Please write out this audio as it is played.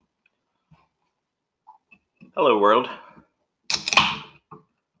Hello, world.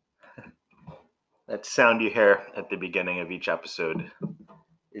 That sound you hear at the beginning of each episode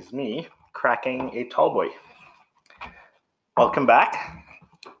is me cracking a tall boy. Welcome back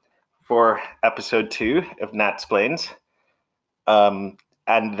for episode 2 of Natsplains.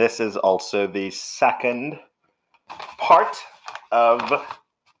 And this is also the second part of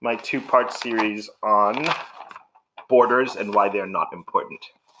my 2-part series on borders and why they're not important,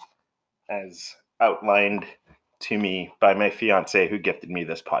 as outlined to me by my fiance who gifted me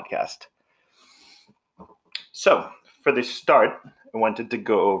this podcast. So, for the start, I wanted to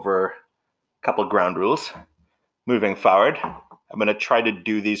go over a couple ground rules. Moving forward, I'm going to try to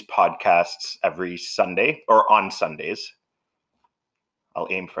do these podcasts every Sunday or on Sundays. I'll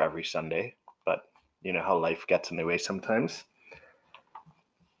aim for every Sunday, but you know how life gets in the way sometimes.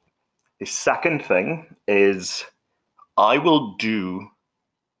 The second thing is I will do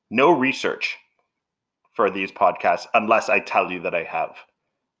no research for these podcasts unless I tell you that I have.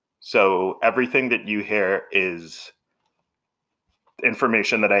 So everything that you hear is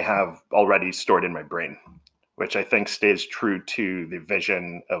information that I have already stored in my brain, which I think stays true to the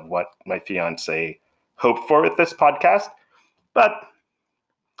vision of what my fiance hoped for with this podcast. But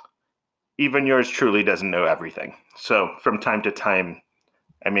even yours truly doesn't know everything. So from time to time,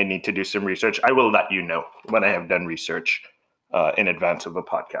 I may need to do some research. I will let you know when I have done research in advance of a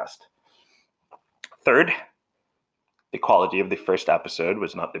podcast. Third, the quality of the first episode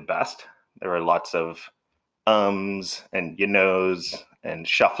was not the best. There were lots of ums and you knows and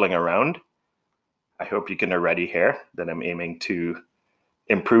shuffling around. I hope you can already hear that I'm aiming to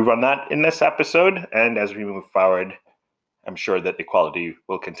improve on that in this episode. And as we move forward, I'm sure that the quality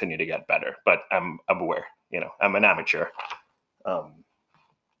will continue to get better. But I'm aware, I'm an amateur.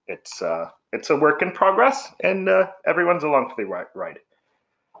 It's a work in progress, and everyone's along for the ride.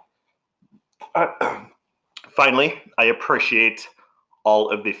 Finally, I appreciate all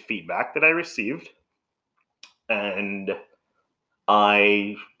of the feedback that I received, and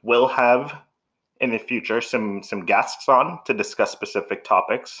I will have in the future some guests on to discuss specific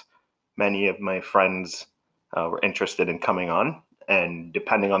topics. Many of my friends were interested in coming on, and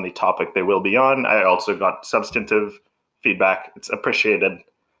depending on the topic they will be on. I also got substantive feedback. It's appreciated.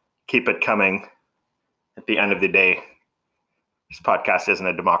 Keep it coming. At the end of the day, this podcast isn't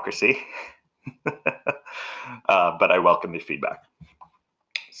a democracy, but I welcome the feedback.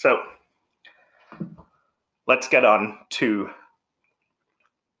 So let's get on to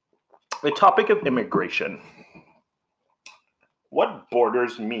the topic of immigration. What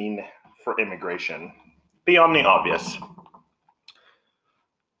borders mean for immigration? Beyond the obvious.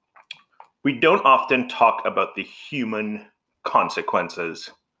 We don't often talk about the human consequences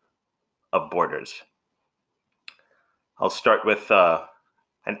of borders. I'll start with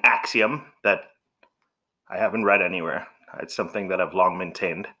an axiom that I haven't read anywhere. It's something that I've long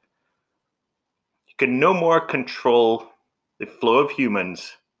maintained. You can no more control the flow of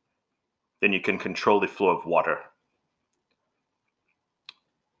humans than you can control the flow of water.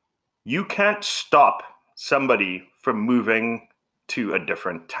 You can't stop somebody from moving to a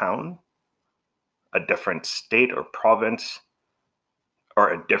different town, a different state or province,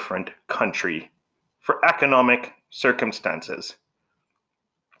 or a different country for economic circumstances.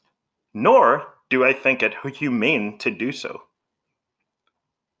 Nor do I think it humane to do so.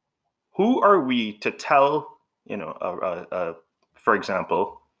 Who are we to tell, for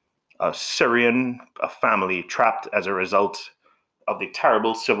example, a Syrian family trapped as a result of the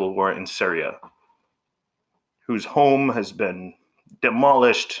terrible civil war in Syria, whose home has been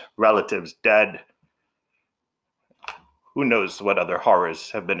demolished, relatives dead, who knows what other horrors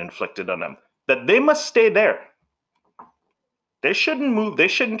have been inflicted on them, that they must stay there. They shouldn't move. They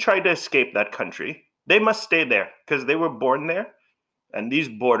shouldn't try to escape that country. They must stay there because they were born there. And these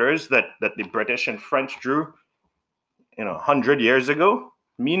borders that the British and French drew, 100 years ago,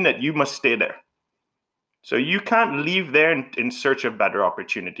 mean that you must stay there. So you can't leave there in search of better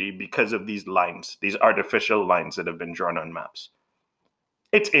opportunity because of these lines, these artificial lines that have been drawn on maps.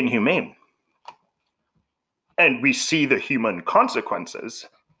 It's inhumane. And we see the human consequences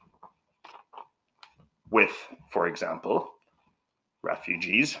with, for example,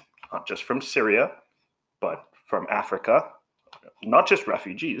 refugees, not just from Syria, but from Africa, not just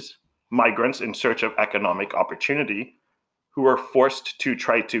refugees, migrants in search of economic opportunity who are forced to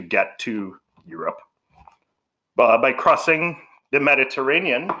try to get to Europe by crossing the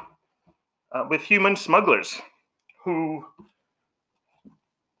Mediterranean with human smugglers who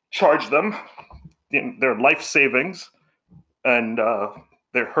charge them their life savings, and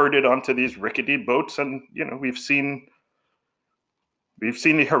they're herded onto these rickety boats, and we've seen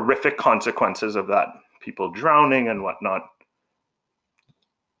the horrific consequences of that. people drowning and whatnot.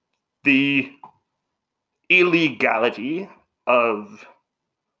 The illegality of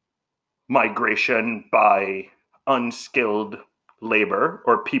migration by unskilled labor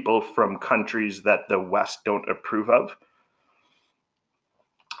or people from countries that the West don't approve of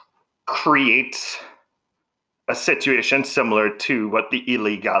creates a situation similar to what the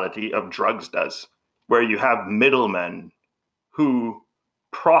illegality of drugs does, where you have middlemen who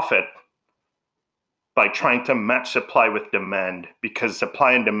profit by trying to match supply with demand because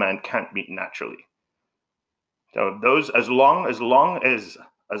supply and demand can't meet naturally. So those, as long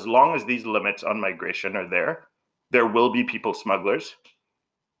as these limits on migration are there will be people smugglers,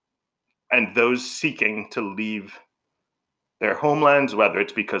 and those seeking to leave their homelands, whether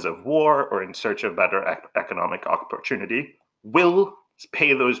it's because of war or in search of better economic opportunity, will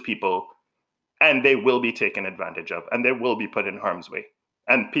pay those people, and they will be taken advantage of, and they will be put in harm's way,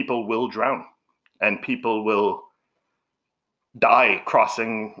 and people will drown, and people will die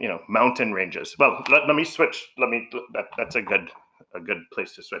crossing, mountain ranges. Well, let me switch. That's a good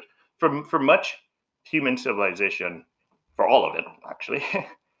place to switch. For much human civilization, for all of it actually,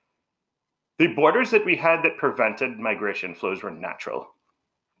 the borders that we had that prevented migration flows were natural.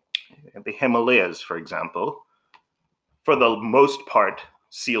 The Himalayas, for example, for the most part,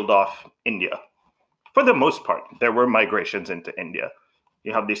 sealed off India. For the most part, there were migrations into India.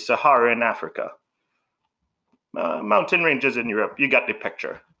 You have the Sahara in Africa, mountain ranges in Europe. You got the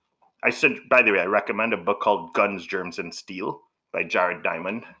picture. By the way, I recommend a book called Guns, Germs, and Steel by Jared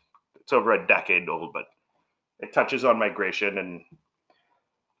Diamond. It's over a decade old, but it touches on migration and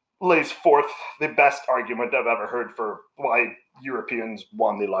lays forth the best argument I've ever heard for why Europeans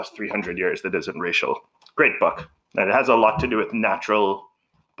won the last 300 years that isn't racial. Great book. And it has a lot to do with natural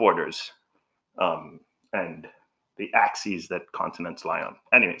borders and the axes that continents lie on.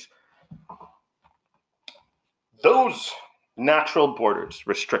 Anyways, those natural borders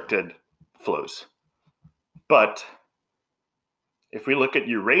restricted flows. But if we look at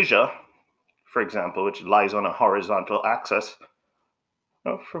Eurasia, for example, which lies on a horizontal axis,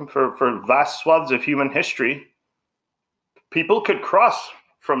 for vast swaths of human history, people could cross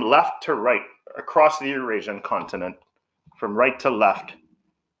from left to right across the Eurasian continent, from right to left.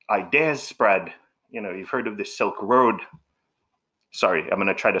 Ideas spread. You've heard of the Silk Road. Sorry, I'm going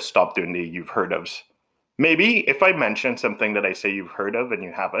to try to stop doing the you've heard ofs. Maybe if I mention something that I say you've heard of and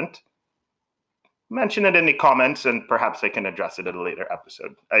you haven't, mention it in the comments and perhaps I can address it in a later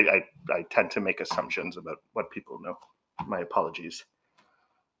episode. I tend to make assumptions about what people know. My apologies.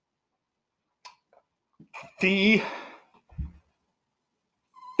 The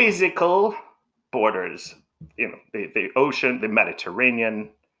physical borders, the ocean, the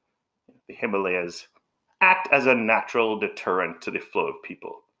Mediterranean, the Himalayas, act as a natural deterrent to the flow of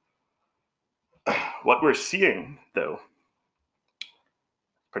people. What we're seeing, though,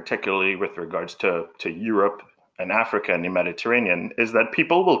 particularly with regards to Europe and Africa and the Mediterranean, is that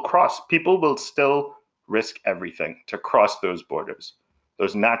people will cross. People will still risk everything to cross those borders,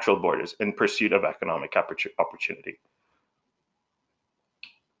 those natural borders, in pursuit of economic opportunity.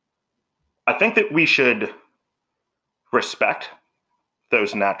 I think that we should respect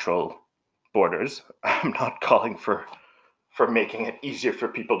those natural borders. I'm not calling for making it easier for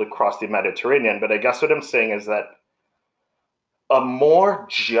people to cross the Mediterranean, but I guess what I'm saying is that a more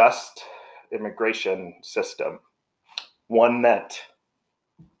just immigration system, one that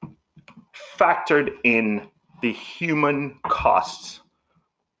factored in the human costs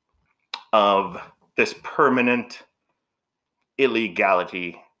of this permanent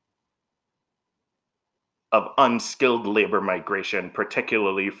illegality of unskilled labor migration,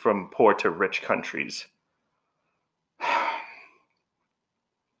 particularly from poor to rich countries.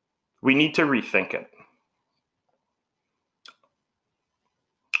 We need to rethink it.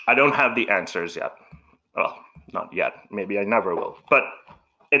 I don't have the answers yet. Well, not yet. Maybe I never will. But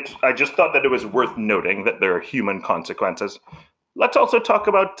I just thought that it was worth noting that there are human consequences. Let's also talk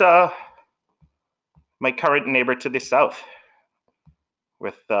about my current neighbor to the south,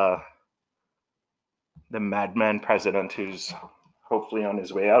 with the madman president who's hopefully on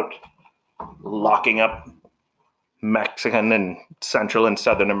his way out, locking up Mexican and Central and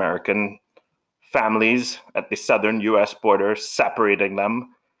Southern American families at the southern US border, separating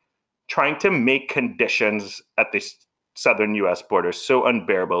them, trying to make conditions at the southern US border so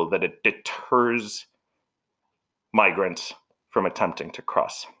unbearable that it deters migrants from attempting to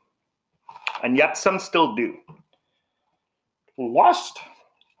cross. And yet some still do. Lost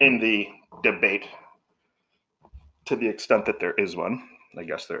in the debate, to the extent that there is one, I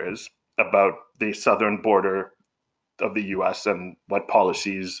guess there is, about the southern border of the US and what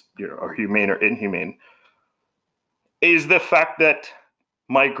policies are humane or inhumane. is the fact that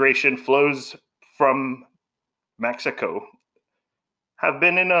migration flows from Mexico have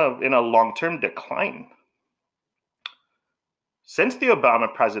been in a long-term decline since the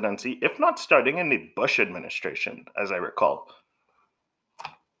Obama presidency, if not starting in the Bush administration, as I recall.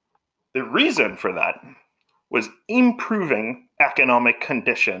 The reason for that was improving economic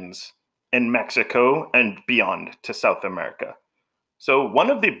conditions in Mexico and beyond to South America. So one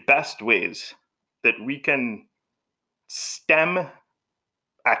of the best ways that we can stem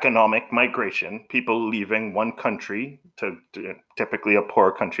economic migration, people leaving one country to typically a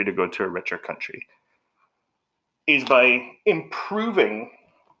poor country to go to a richer country, is by improving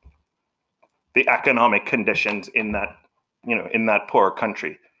the economic conditions in that, in that poor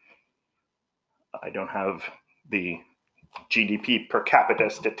country. I don't have the GDP per capita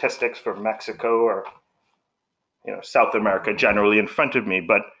statistics for Mexico or South America generally in front of me,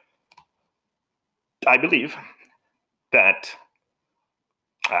 but I believe that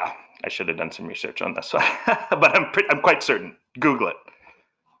I should have done some research on this one, but I'm quite certain. Google it.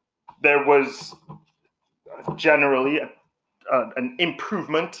 There was generally an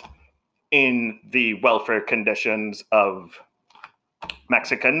improvement in the welfare conditions of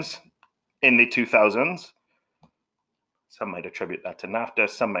Mexicans in the 2000s. Some might attribute that to NAFTA,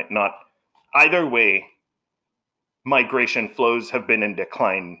 some might not. Either way, migration flows have been in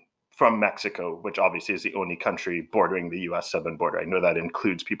decline from Mexico, which obviously is the only country bordering the US southern border. I know that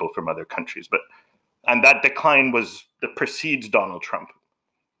includes people from other countries, and that decline precedes Donald Trump.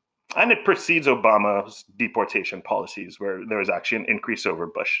 And it precedes Obama's deportation policies, where there was actually an increase over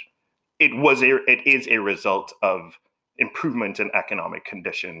Bush. It is a result of improvement in economic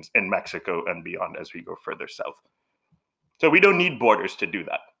conditions in Mexico and beyond as we go further south. So we don't need borders to do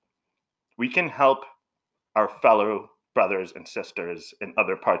that. We can help our fellow brothers and sisters in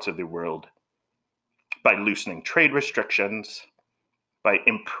other parts of the world by loosening trade restrictions, by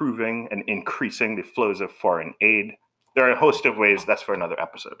improving and increasing the flows of foreign aid. There are a host of ways. That's for another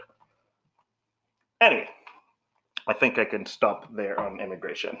episode. Anyway, I think I can stop there on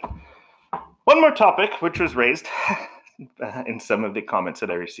immigration. One more topic, which was raised in some of the comments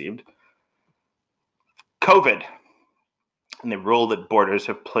that I received. COVID and the role that borders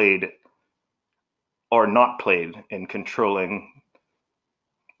have played or not played in controlling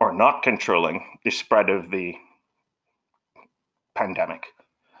or not controlling the spread of the pandemic.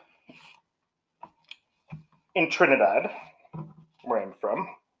 In Trinidad, where I'm from,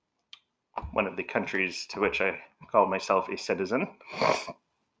 one of the countries to which I call myself a citizen,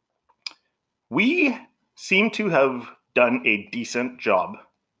 we seem to have done a decent job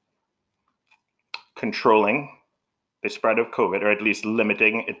controlling the spread of COVID, or at least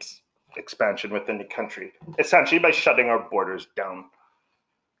limiting its expansion within the country, essentially by shutting our borders down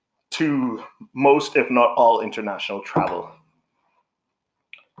to most, if not all, international travel.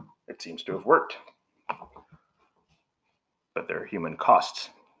 It seems to have worked. But there are human costs.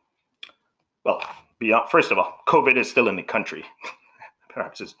 Well, first of all, COVID is still in the country.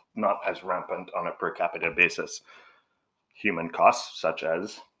 Perhaps it's not as rampant on a per capita basis. Human costs, such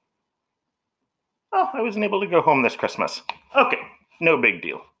as, I wasn't able to go home this Christmas. Okay, no big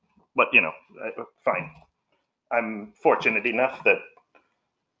deal. But, fine. I'm fortunate enough that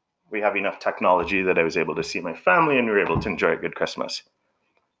we have enough technology that I was able to see my family and we were able to enjoy a good Christmas.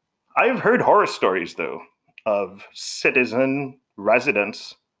 I've heard horror stories, though, of citizen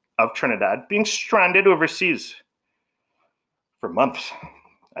residents of Trinidad being stranded overseas for months.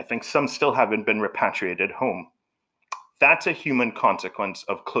 I think some still haven't been repatriated home. That's a human consequence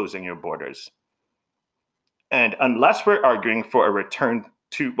of closing your borders. And unless we're arguing for a return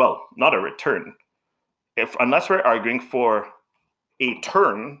to, well, not a return, unless we're arguing for a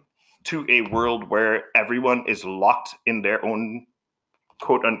turn to a world where everyone is locked in their own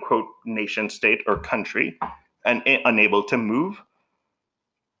quote unquote nation state or country and unable to move,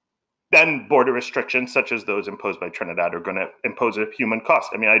 then border restrictions such as those imposed by Trinidad are going to impose a human cost.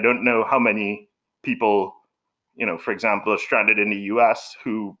 I mean, I don't know how many people, for example, are stranded in the US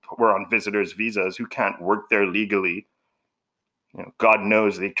who were on visitors' visas who can't work there legally. God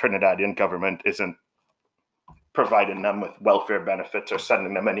knows the Trinidadian government isn't providing them with welfare benefits or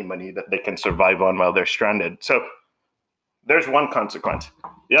sending them any money that they can survive on while they're stranded. So there's one consequence.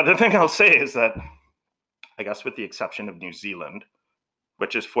 The other thing I'll say is that, I guess with the exception of New Zealand,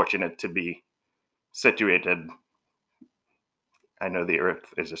 which is fortunate to be situated, I know the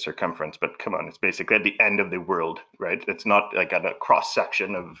Earth is a circumference, but come on, it's basically at the end of the world, right? It's not like at a cross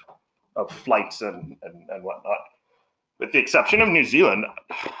section of flights and whatnot. With the exception of New Zealand,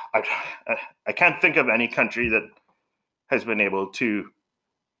 I can't think of any country that has been able to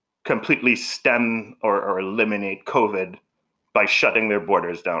completely stem or eliminate COVID by shutting their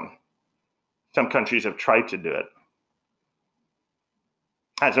borders down. Some countries have tried to do it.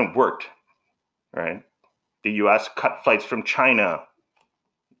 Hasn't worked, right? The US cut flights from China.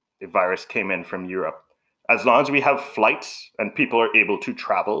 The virus came in from Europe. As long as we have flights and people are able to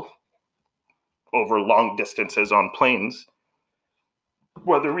travel over long distances on planes,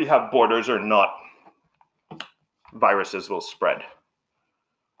 whether we have borders or not, viruses will spread.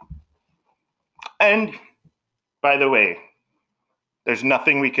 And by the way, there's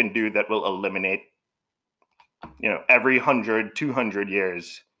nothing we can do that will eliminate, every 100, 200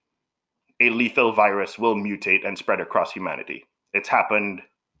 years, a lethal virus will mutate and spread across humanity. It's happened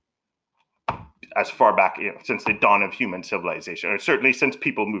as far back, since the dawn of human civilization, or certainly since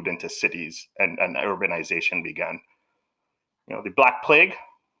people moved into cities and urbanization began. The Black Plague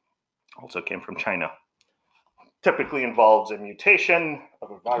also came from China. Typically involves a mutation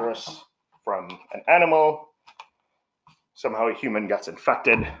of a virus from an animal. Somehow a human gets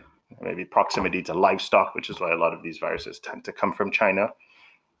infected, maybe proximity to livestock, which is why a lot of these viruses tend to come from China.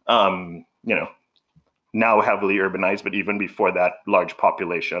 Now heavily urbanized, but even before that, large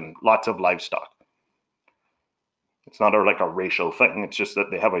population, lots of livestock. It's not like a racial thing. It's just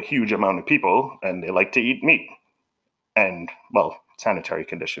that they have a huge amount of people and they like to eat meat. And, well, sanitary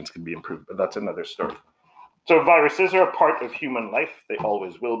conditions can be improved, but that's another story. So viruses are a part of human life. They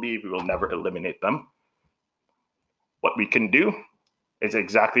always will be. We will never eliminate them. What we can do is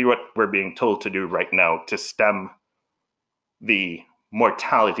exactly what we're being told to do right now to stem the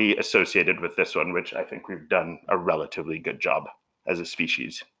mortality associated with this one, which I think we've done a relatively good job as a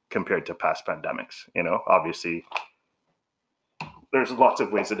species compared to past pandemics. Obviously, there's lots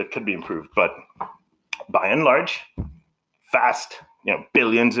of ways that it could be improved, but by and large,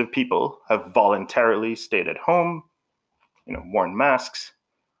 billions of people have voluntarily stayed at home, worn masks,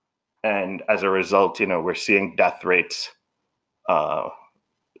 and as a result, we're seeing death rates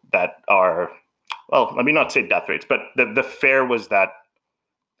that are, well, let me not say death rates, but the fear was that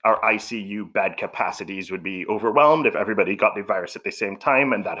our ICU bed capacities would be overwhelmed if everybody got the virus at the same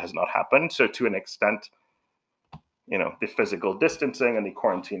time, and that has not happened. So to an extent, the physical distancing and the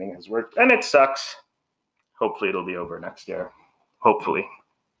quarantining has worked, and it sucks. Hopefully it'll be over next year. Hopefully.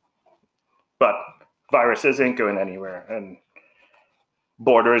 But viruses ain't going anywhere, and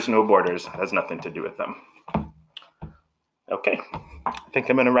borders, no borders, has nothing to do with them. Okay, I think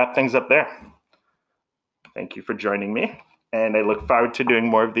I'm going to wrap things up there. Thank you for joining me, and I look forward to doing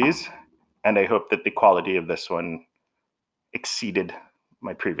more of these, and I hope that the quality of this one exceeded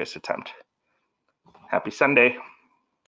my previous attempt. Happy Sunday.